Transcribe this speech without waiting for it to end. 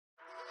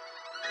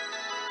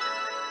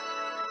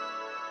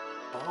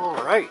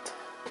Alright,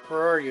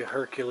 where are you,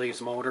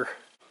 Hercules motor?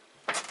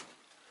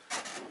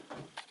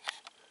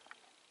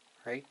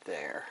 Right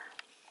there.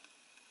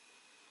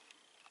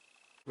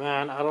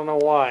 Man, I don't know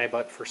why,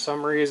 but for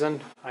some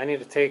reason, I need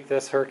to take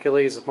this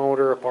Hercules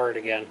motor apart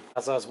again.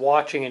 As I was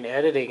watching and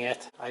editing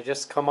it, I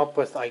just come up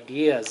with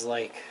ideas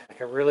like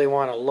I really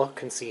want to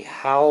look and see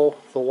how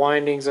the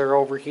windings are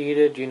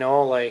overheated, you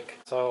know,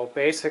 so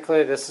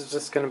basically this is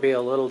just going to be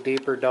a little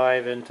deeper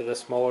dive into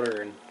this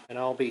motor and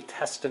I'll be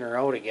testing her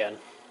out again.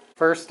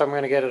 First, I'm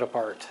going to get it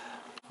apart.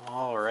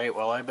 Alright,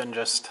 well I've been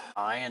just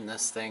eyeing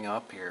this thing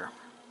up here.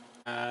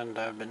 And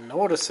I've been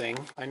noticing,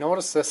 I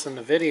noticed this in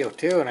the video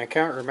too, and I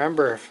can't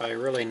remember if I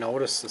really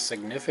noticed the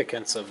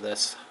significance of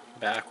this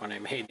back when I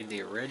made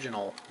the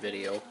original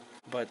video.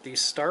 But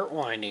these start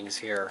windings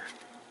here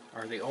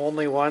are the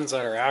only ones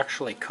that are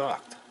actually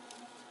cooked.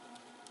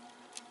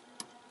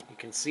 You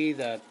can see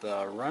that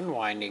the run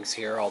windings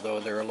here, although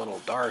they're a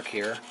little dark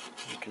here,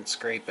 you can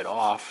scrape it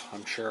off.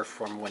 I'm sure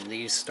from when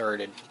these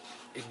started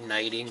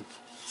igniting,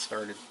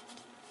 started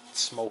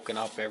smoking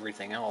up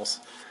everything else.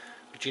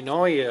 But you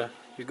know, you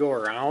go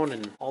around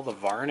and all the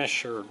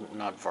varnish, or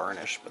not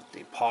varnish, but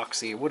the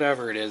epoxy,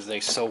 whatever it is,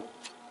 they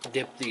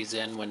dip these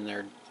in when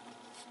they're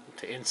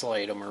to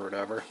insulate them or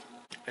whatever.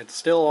 It's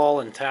still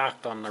all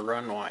intact on the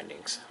run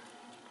windings.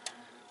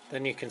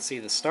 Then you can see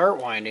the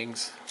start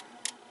windings.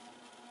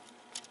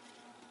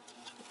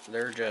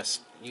 They're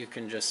just, you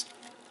can just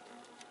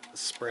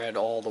spread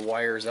all the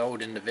wires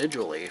out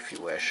individually if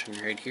you wish. And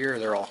right here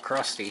they're all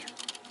crusty.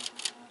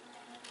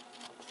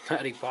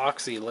 That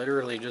epoxy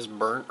literally just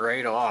burnt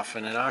right off,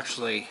 and it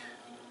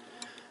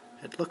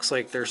looks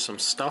like there's some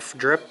stuff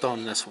dripped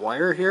on this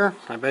wire here.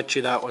 I bet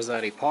you that was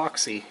that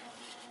epoxy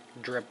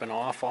dripping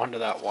off onto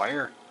that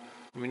wire.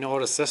 We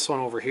notice this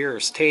one over here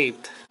is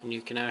taped, and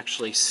you can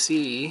actually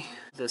see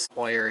this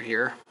wire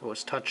here. It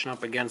was touching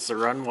up against the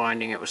run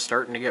winding. It was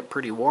starting to get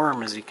pretty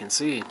warm, as you can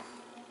see.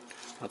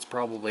 That's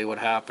probably what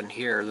happened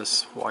here.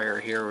 This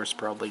wire here was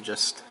probably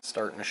just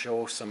starting to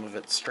show some of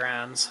its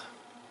strands.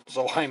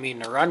 So I mean,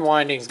 the run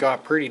windings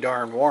got pretty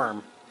darn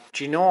warm.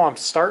 But you know, I'm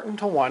starting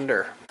to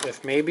wonder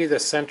if maybe the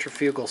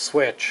centrifugal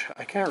switch,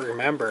 I can't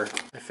remember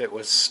if it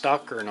was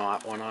stuck or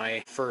not when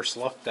I first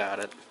looked at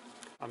it.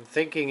 I'm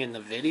thinking in the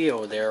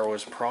video there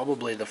was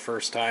probably the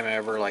first time I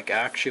ever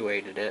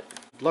actuated it.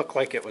 It looked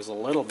like it was a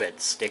little bit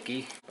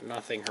sticky, but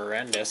nothing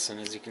horrendous. And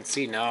as you can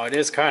see now, it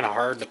is kind of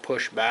hard to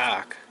push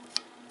back,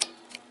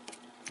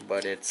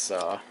 but it's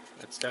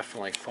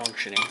definitely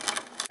functioning.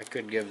 I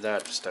could give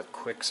that just a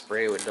quick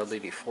spray with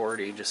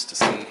WD-40 just to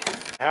see.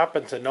 I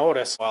happened to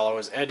notice while I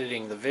was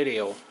editing the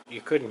video,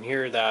 you couldn't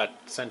hear that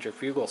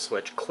centrifugal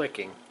switch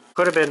clicking.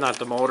 Could have been that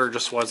the motor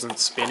just wasn't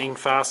spinning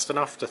fast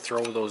enough to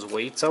throw those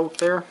weights out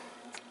there.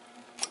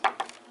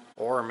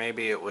 Or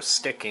maybe it was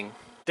sticking.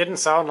 Didn't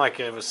sound like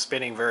it was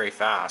spinning very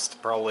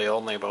fast, probably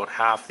only about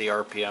half the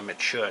RPM it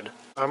should.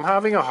 I'm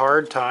having a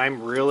hard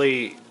time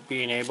really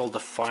being able to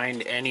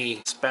find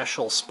any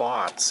special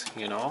spots,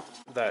 you know,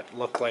 that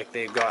look like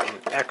they've gotten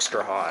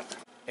extra hot,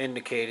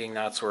 indicating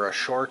that's where a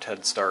short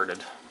had started.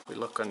 If we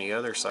look on the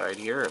other side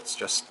here, it's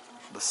just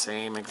the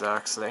same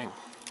exact thing.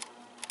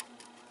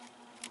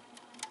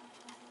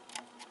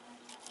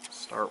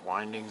 Start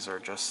windings are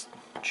just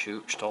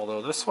chooched,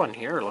 although this one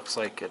here looks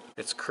like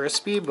it's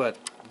crispy, but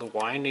the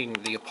winding,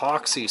 the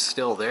epoxy's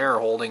still there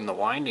holding the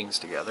windings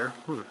together.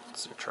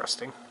 It's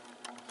interesting.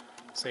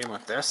 Same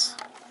with this.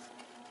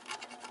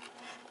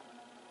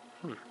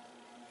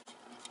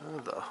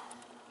 The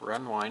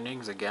run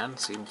windings again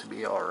seem to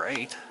be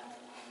alright.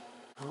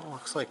 Oh,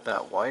 looks like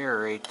that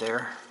wire right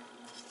there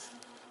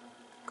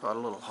got a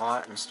little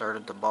hot and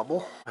started to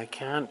bubble. I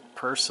can't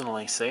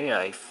personally say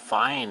I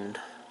find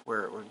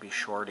where it would be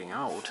shorting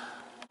out.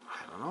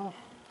 I don't know.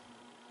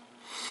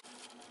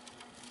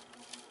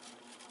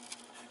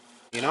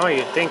 You know,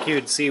 you'd think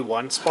you'd see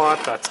one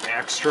spot that's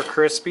extra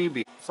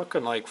crispy. It's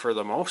looking like for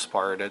the most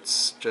part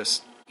it's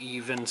just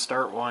even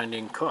start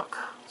winding cook.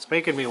 It's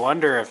making me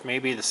wonder if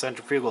maybe the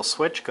centrifugal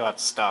switch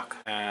got stuck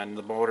and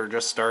the motor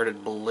just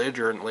started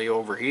belligerently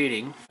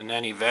overheating and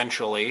then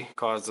eventually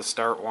caused the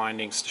start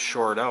windings to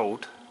short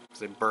out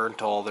because they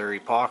burnt all their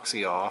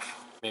epoxy off.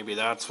 Maybe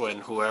that's when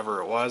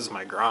whoever it was,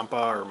 my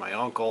grandpa or my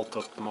uncle,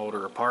 took the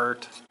motor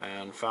apart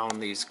and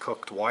found these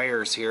cooked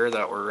wires here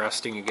that were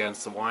resting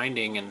against the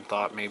winding and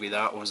thought maybe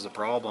that was the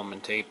problem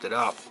and taped it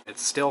up. It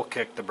still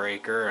kicked the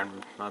breaker,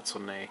 and that's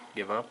when they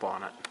give up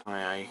on it. Oh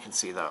yeah, you can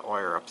see that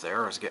wire up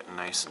there was getting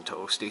nice and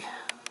toasty.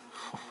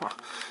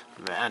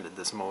 Man, did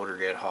this motor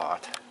get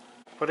hot.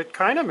 But it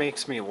kind of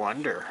makes me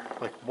wonder,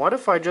 like, what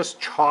if I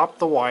just chop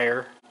the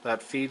wire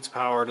that feeds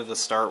power to the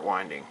start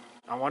winding?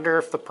 I wonder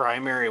if the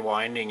primary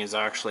winding is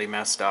actually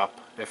messed up,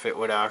 if it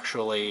would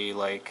actually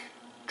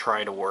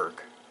try to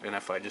work, and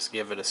if I just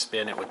give it a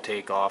spin it would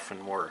take off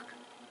and work.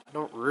 I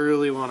don't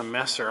really want to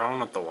mess around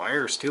with the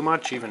wires too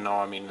much, even though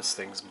I mean this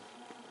thing's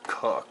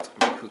cooked.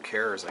 I mean, who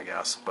cares, I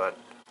guess. But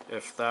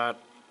if that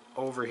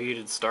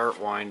overheated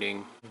start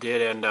winding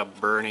did end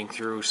up burning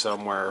through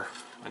somewhere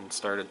and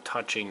started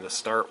touching the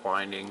start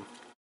winding,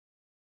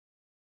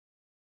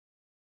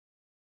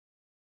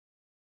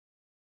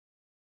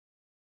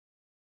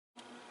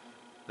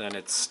 then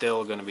it's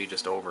still going to be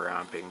just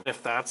overamping.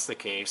 If that's the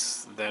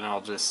case, then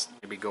I'll just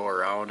maybe go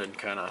around and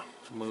kind of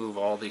move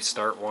all these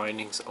start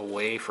windings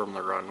away from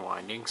the run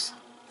windings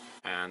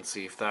and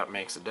see if that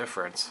makes a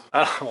difference.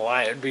 I don't know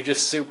why, it'd be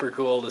just super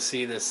cool to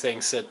see this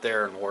thing sit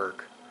there and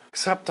work.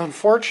 Except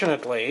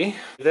unfortunately,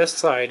 this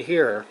side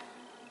here,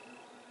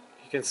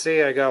 you can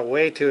see I got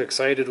way too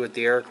excited with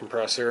the air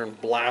compressor and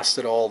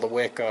blasted all the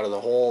wick out of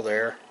the hole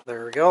there.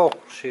 There we go,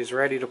 she's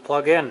ready to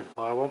plug in.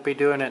 Well, I won't be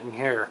doing it in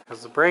here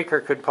because the breaker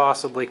could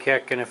possibly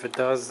kick, and if it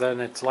does, then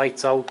it's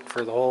lights out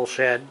for the whole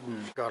shed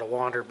and gotta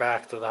wander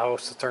back to the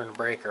house to turn the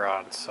breaker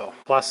on. So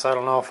plus I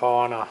don't know if I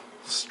want to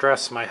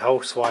stress my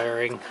house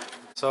wiring.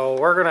 So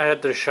we're gonna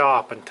head to the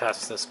shop and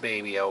test this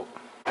baby out.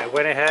 I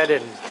went ahead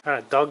and kind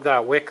of dug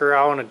that wick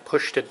around and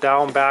pushed it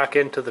down back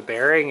into the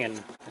bearing,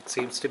 and it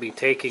seems to be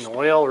taking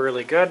oil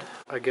really good.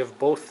 I give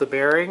both the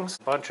bearings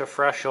a bunch of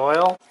fresh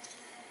oil.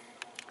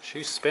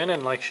 She's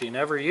spinning like she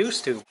never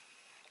used to.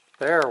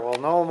 There, well,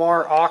 no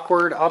more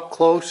awkward up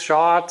close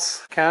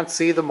shots. Can't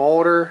see the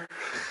motor.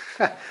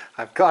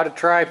 I've got a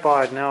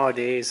tripod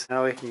nowadays.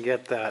 Now we can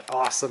get that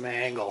awesome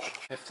angle.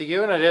 If the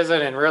unit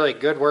isn't in really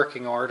good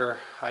working order,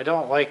 I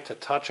don't like to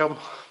touch them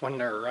when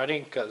they're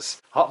running,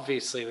 because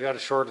obviously we got a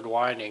shorted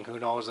winding. Who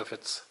knows if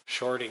it's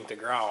shorting to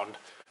ground.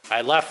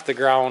 I left the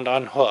ground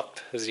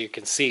unhooked, as you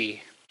can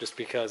see, just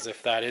because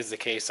if that is the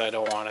case, I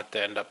don't want it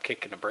to end up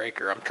kicking a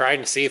breaker. I'm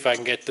trying to see if I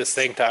can get this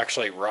thing to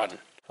actually run.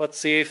 Let's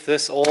see if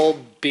this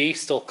old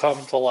beast will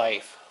come to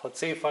life. Let's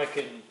see if I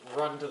can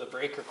run to the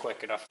breaker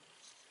quick enough.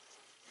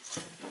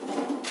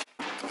 Oh,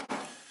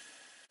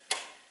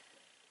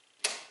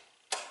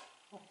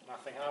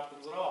 nothing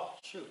happens at all.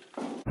 Shoot.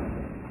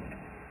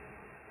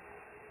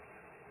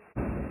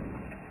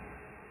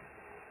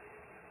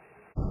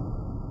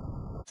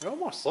 It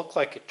almost looked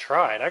like it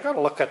tried. I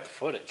gotta look at the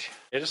footage.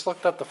 I just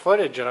looked at the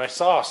footage and I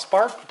saw a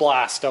spark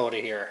blast out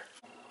of here.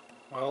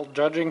 Well,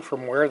 judging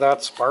from where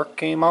that spark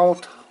came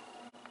out,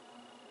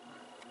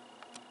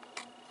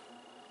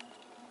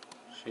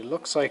 she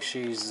looks like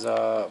she's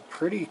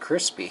pretty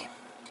crispy.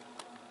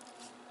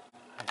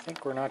 I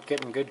think we're not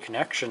getting good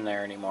connection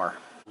there anymore.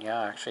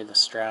 Yeah, actually the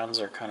strands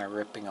are kind of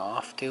ripping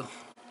off too.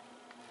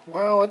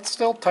 Well, it's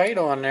still tight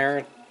on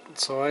there,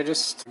 so I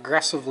just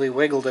aggressively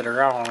wiggled it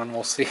around and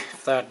we'll see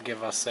if that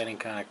gives us any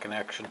kind of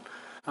connection.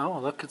 Oh,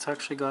 look, it's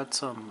actually got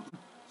some...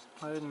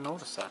 I didn't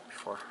notice that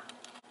before.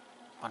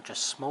 Bunch of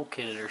smoke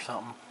hit it or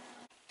something.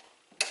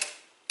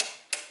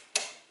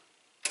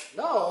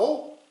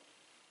 No!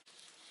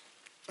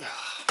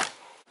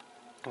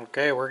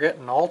 Okay, we're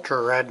getting ultra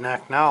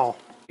redneck now.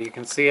 You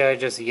can see I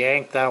just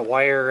yanked that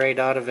wire right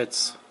out of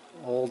its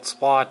old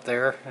spot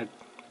there. It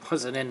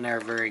wasn't in there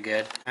very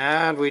good.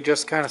 And we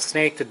just kind of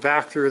snaked it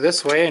back through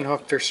this way and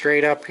hooked her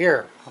straight up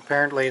here.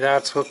 Apparently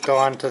that's hooked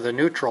on to the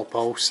neutral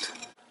post.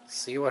 Let's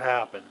see what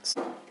happens.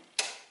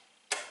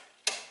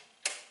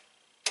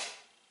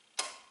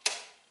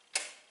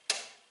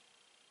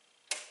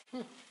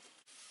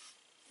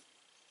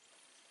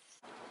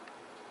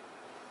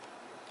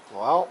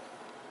 Well,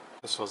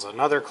 this was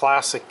another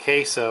classic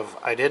case of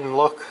I didn't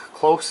look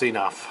close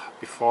enough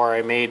before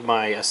I made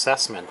my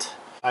assessment.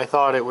 I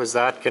thought it was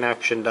that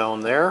connection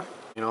down there.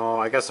 You know,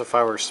 I guess if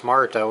I were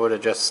smart, I would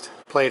have just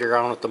played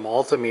around with the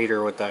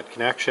multimeter with that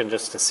connection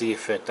just to see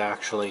if it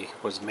actually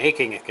was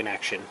making a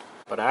connection.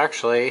 But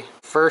actually,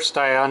 first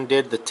I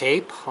undid the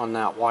tape on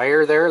that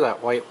wire there,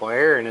 that white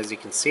wire, and as you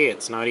can see,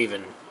 it's not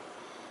even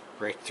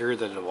right through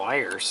the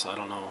wires. I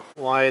don't know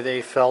why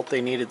they felt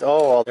they needed...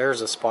 Oh, well,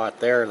 there's a spot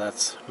there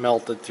that's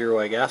melted through,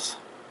 I guess.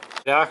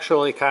 It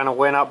actually kind of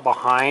went up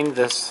behind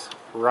this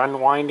run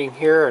winding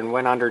here and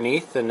went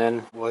underneath and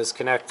then was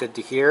connected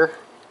to here.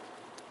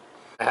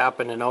 I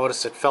happened to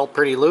notice it felt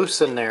pretty loose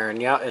in there, and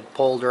yeah, it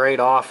pulled right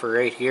off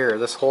right here.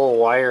 This whole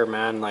wire,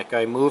 man, like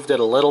I moved it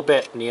a little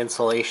bit and the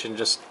insulation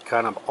just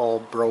kind of all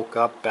broke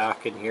up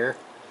back in here.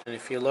 And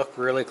if you look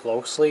really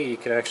closely, you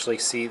can actually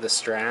see the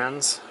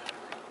strands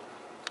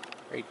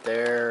right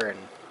there and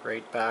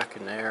right back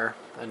in there,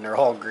 and they're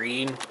all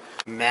green.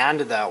 Man,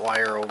 did that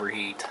wire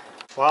overheat.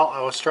 Well,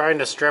 I was trying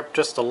to strip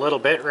just a little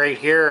bit right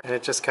here, and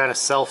it just kind of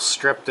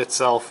self-stripped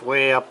itself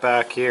way up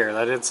back here.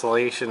 That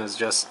insulation is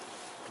just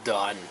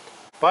done.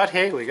 But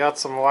hey, we got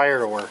some wire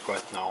to work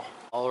with now.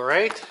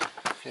 Alright,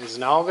 is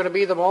now going to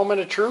be the moment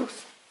of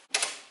truth?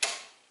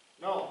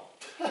 No.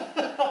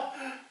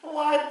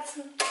 What?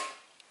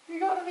 You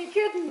gotta be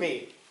kidding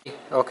me.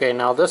 Okay,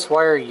 now this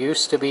wire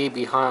used to be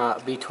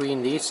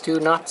between these two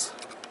nuts,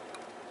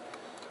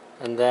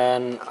 and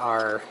then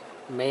our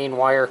main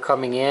wire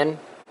coming in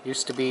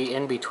used to be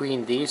in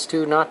between these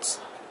two nuts.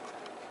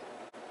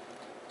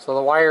 So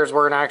the wires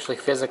weren't actually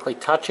physically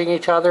touching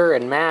each other,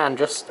 and man,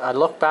 just I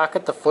look back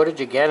at the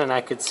footage again and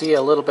I could see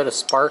a little bit of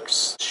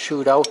sparks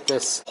shoot out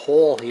this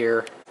hole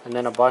here, and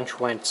then a bunch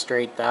went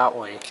straight that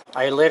way.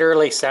 I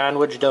literally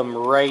sandwiched them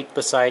right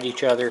beside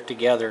each other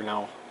together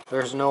now.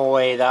 There's no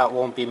way that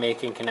won't be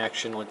making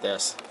connection with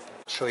this.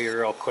 I'll show you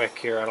real quick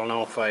here. I don't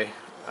know if I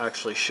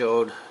actually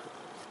showed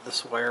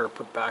this wire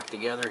put back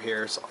together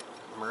here. So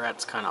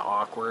Moret's kind of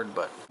awkward,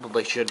 but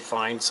probably should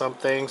find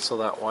something so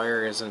that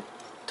wire isn't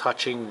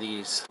touching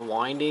these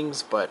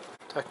windings, but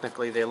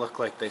technically they look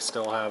like they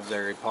still have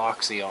their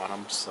epoxy on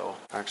them, so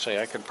actually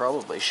I could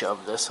probably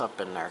shove this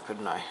up in there,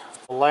 couldn't I?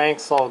 The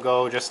lengths I'll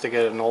go just to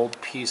get an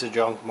old piece of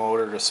junk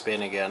motor to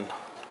spin again.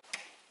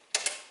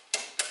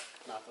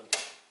 Nothing.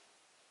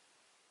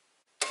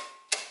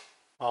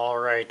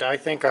 Alright, I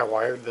think I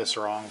wired this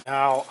wrong.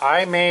 Now,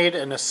 I made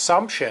an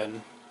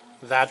assumption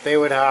that they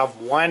would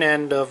have one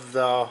end of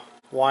the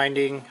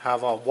winding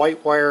have a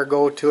white wire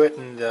go to it,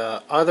 and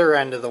the other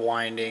end of the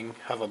winding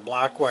have a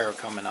black wire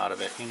coming out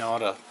of it, you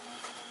know,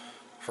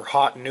 for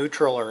hot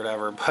neutral or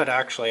whatever. But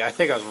actually I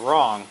think I was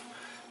wrong.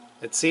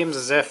 It seems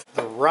as if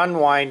the run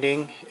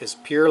winding is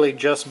purely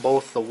just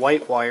both the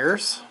white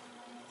wires,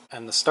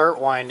 and the start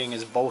winding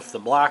is both the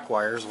black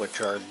wires, which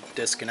are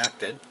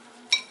disconnected.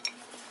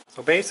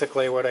 So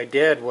basically what I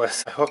did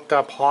was I hooked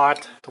up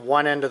hot to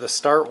one end of the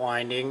start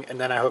winding, and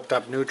then I hooked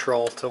up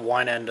neutral to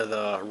one end of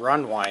the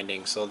run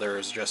winding, so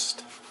there's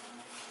just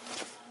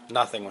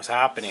nothing was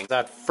happening.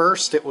 At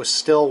first it was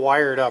still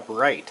wired up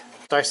right.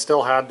 I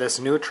still had this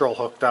neutral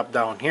hooked up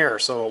down here,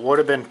 so it would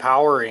have been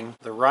powering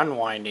the run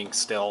winding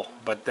still,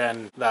 but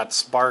then that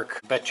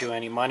spark, bet you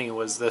any money,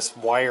 was this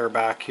wire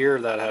back here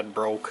that had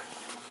broke,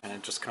 and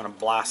it just kind of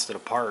blasted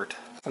apart.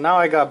 So now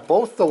I got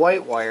both the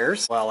white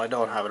wires. Well, I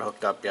don't have it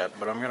hooked up yet,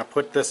 but I'm going to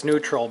put this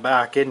neutral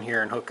back in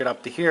here and hook it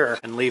up to here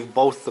and leave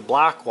both the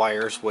black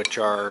wires, which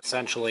are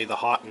essentially the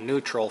hot and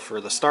neutral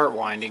for the start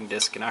winding,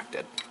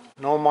 disconnected.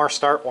 No more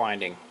start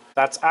winding.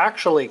 That's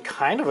actually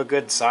kind of a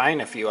good sign,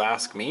 if you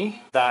ask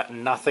me, that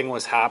nothing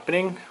was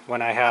happening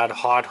when I had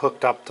hot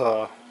hooked up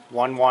to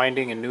one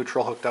winding and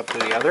neutral hooked up to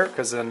the other,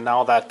 because then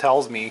now that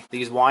tells me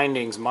these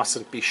windings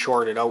mustn't be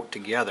shorted out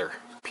together.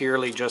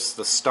 Purely just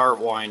the start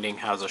winding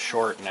has a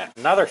short in it.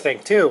 Another thing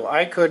too,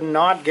 I could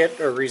not get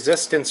a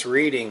resistance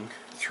reading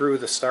through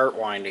the start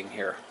winding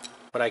here,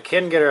 but I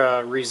can get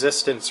a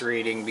resistance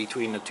reading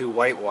between the two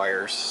white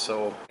wires,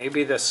 so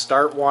maybe the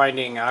start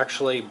winding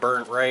actually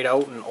burnt right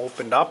out and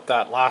opened up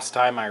that last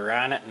time I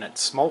ran it and it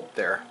smoked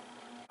there.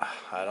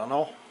 I don't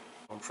know.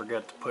 Don't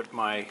forget to put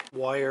my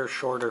wire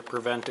shorter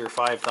preventer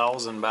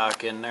 5000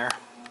 back in there.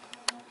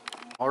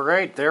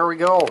 Alright, there we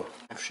go.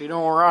 If she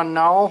don't run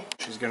now,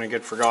 she's gonna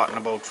get forgotten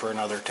about for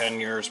another 10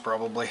 years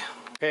probably.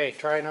 Okay,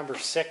 try number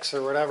 6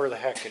 or whatever the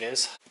heck it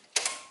is.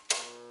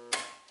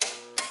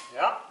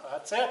 Yeah,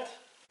 that's it.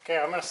 Okay,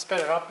 I'm gonna spin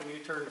it up and you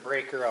turn the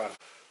breaker on.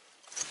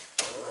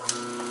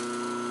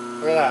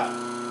 Look at that.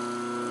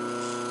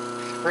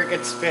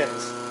 Friggin'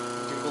 spins.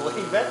 Do you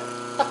believe it?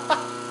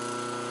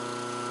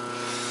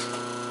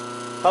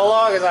 How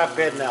long has that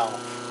been now?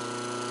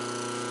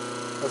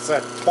 What's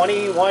that,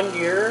 21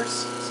 years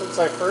since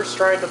I first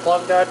tried to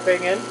plug that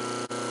thing in?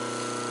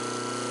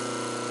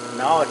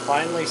 Now it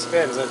finally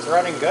spins. It's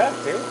running good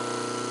too.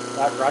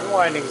 That run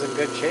winding's in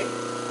good shape.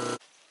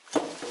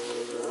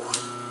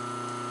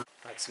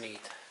 That's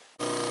neat.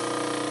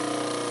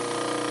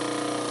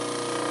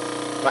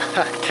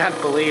 I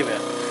can't believe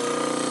it.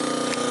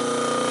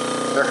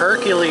 The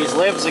Hercules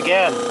lives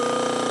again.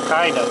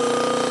 Kind of.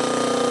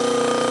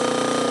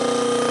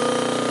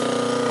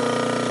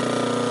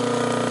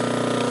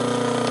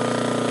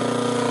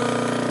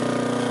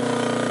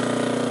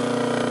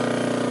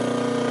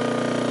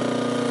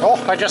 Oh,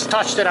 I just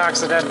touched it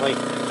accidentally.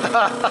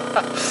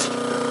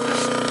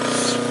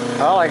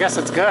 Well, I guess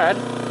it's good.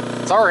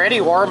 It's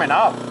already warming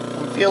up.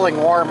 I'm feeling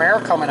warm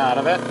air coming out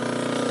of it.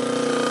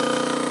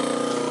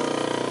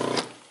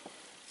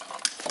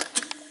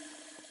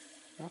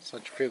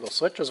 Centrifugal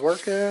switch is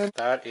working.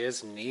 That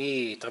is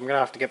neat. I'm gonna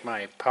have to get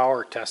my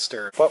power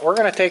tester. But we're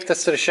gonna take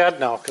this to the shed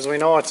now because we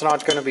know it's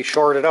not gonna be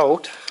shorted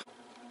out.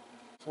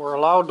 We're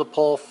allowed to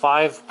pull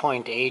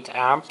 5.8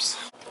 amps.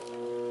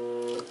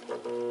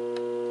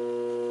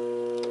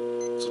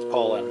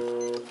 Pulling,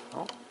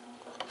 oh,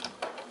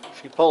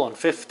 she's pulling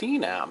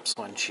 15 amps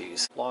when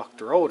she's locked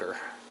the rotor.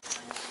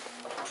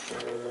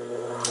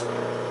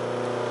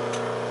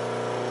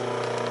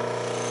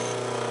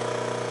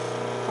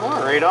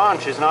 Oh, right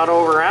on, she's not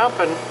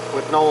overamping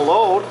with no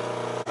load.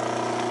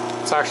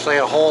 It's actually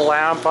a whole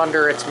amp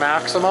under its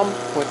maximum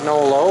with no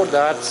load.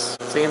 That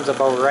seems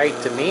about right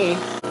to me.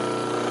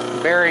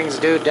 Bearings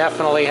do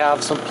definitely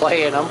have some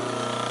play in them.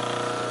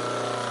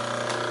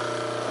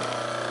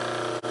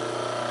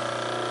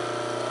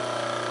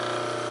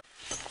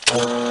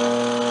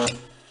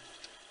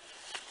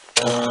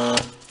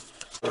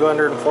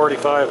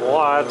 245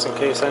 watts in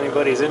case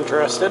anybody's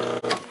interested.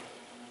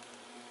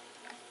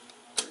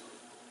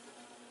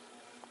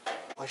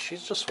 Well,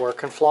 she's just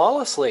working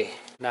flawlessly.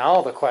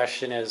 Now the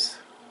question is,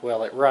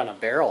 will it run a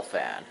barrel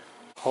fan?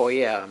 Oh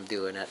yeah, I'm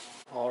doing it.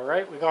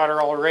 Alright, we got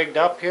her all rigged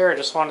up here. I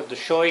just wanted to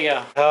show you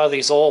how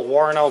these old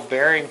worn out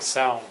bearings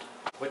sound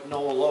with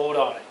no load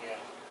on it yet.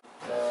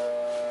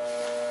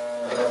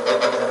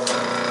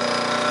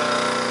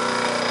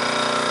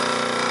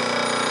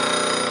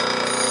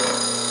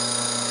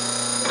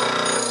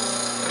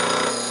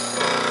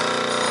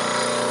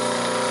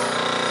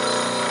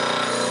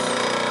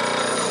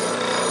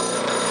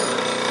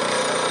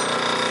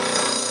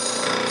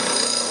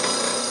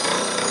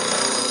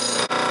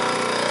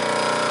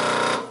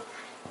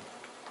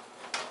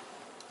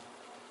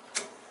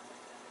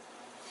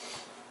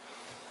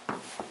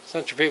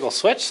 Centrifugal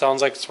switch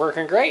sounds like it's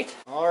working great.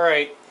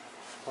 Alright,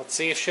 let's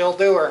see if she'll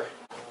do her.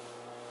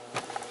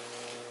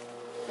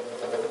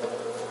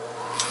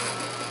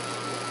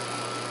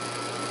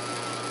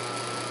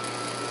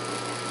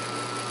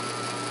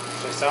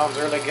 She sounds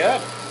really good.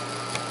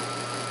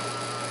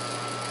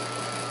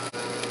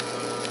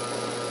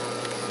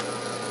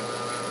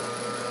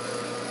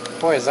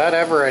 Boy, is that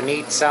ever a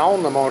neat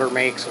sound the motor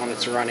makes when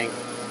it's running.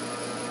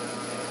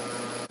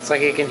 It's like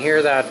you can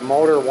hear that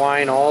motor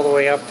whine all the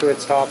way up to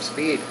its top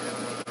speed.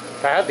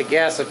 If I had to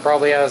guess, it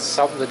probably has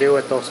something to do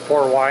with those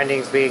poor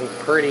windings being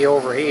pretty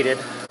overheated.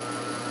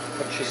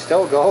 But she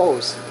still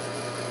goes.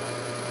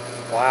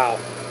 Wow.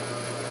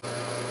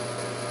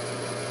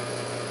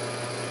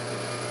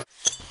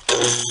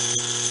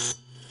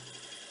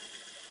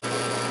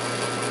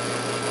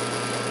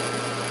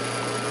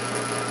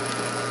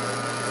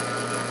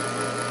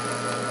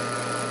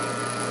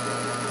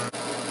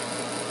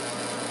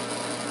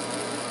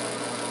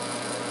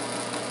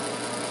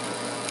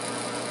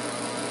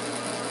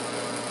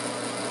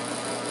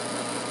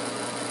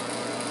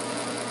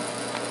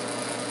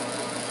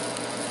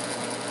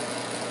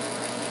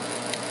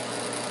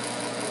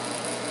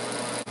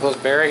 Those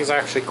bearings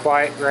actually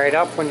quiet right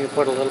up when you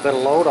put a little bit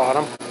of load on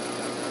them.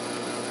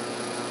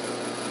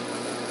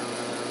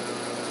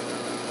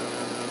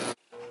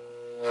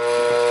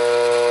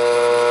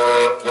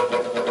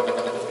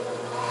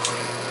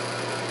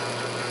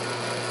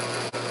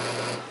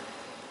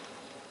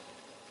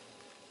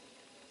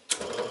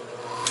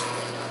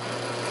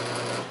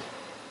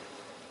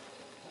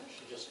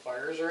 She just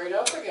fires right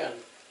up again.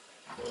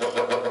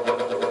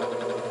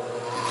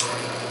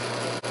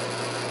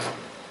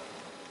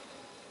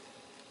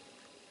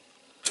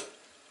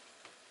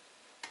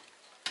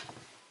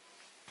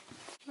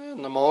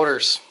 And the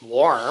motor's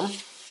warm,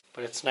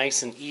 but it's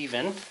nice and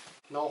even.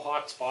 No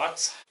hot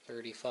spots.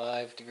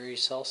 35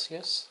 degrees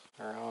Celsius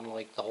around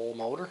like the whole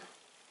motor.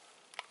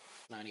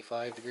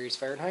 95 degrees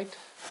Fahrenheit.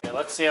 Okay,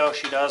 let's see how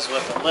she does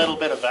with a little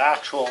bit of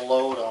actual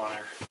load on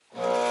her.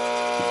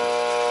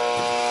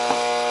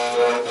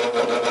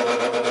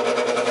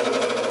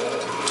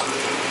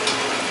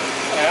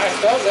 Yeah,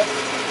 it does it.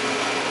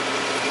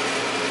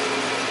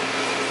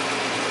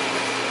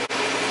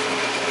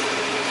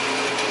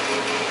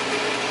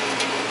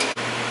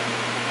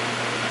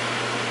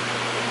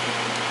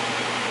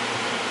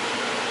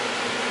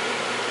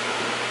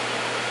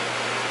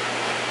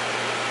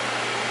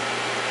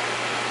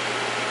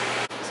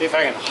 See if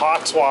I can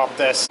hot swap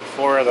this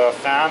before the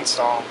fan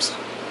stops.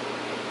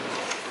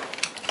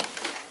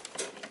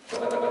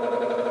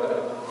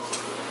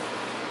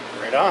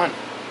 Right on.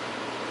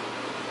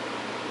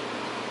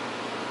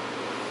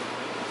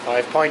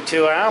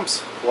 5.2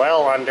 amps,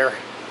 well under.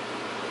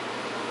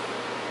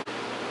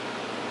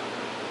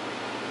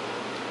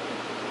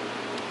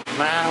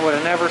 Man, I would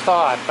have never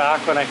thought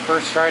back when I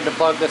first tried to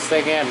plug this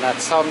thing in that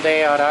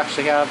someday I'd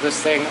actually have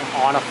this thing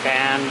on a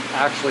fan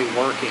actually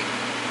working.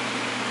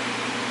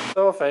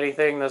 So if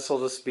anything, this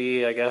will just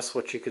be, I guess,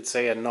 what you could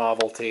say a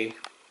novelty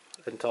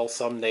until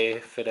someday,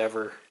 if it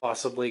ever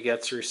possibly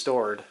gets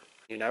restored.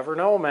 You never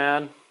know,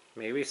 man.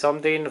 Maybe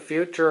someday in the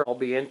future I'll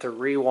be into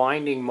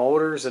rewinding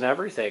motors and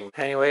everything.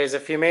 Anyways,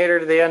 if you made it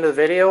to the end of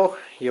the video,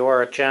 you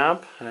are a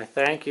champ, and I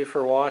thank you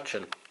for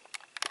watching.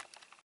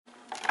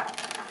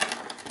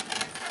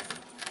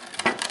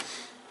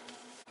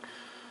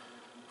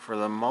 For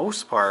the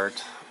most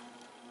part,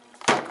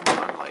 come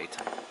on, light.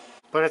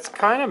 But it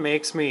kind of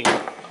makes me...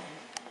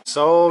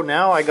 So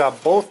now I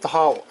got both the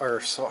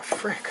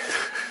frick.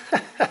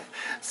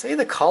 Say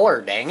the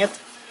color, dang it.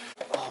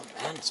 Oh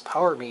man, this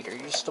power meter, you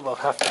just about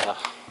have to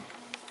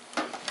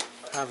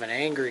have an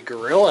angry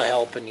gorilla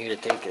helping you to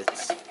take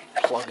its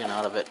plug-in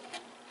out of it.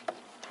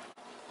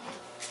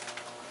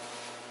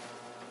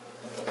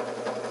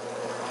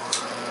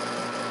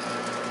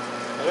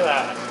 Look at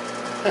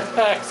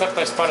that. Except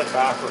I spun it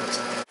backwards.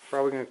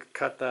 Probably gonna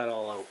cut that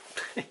all out.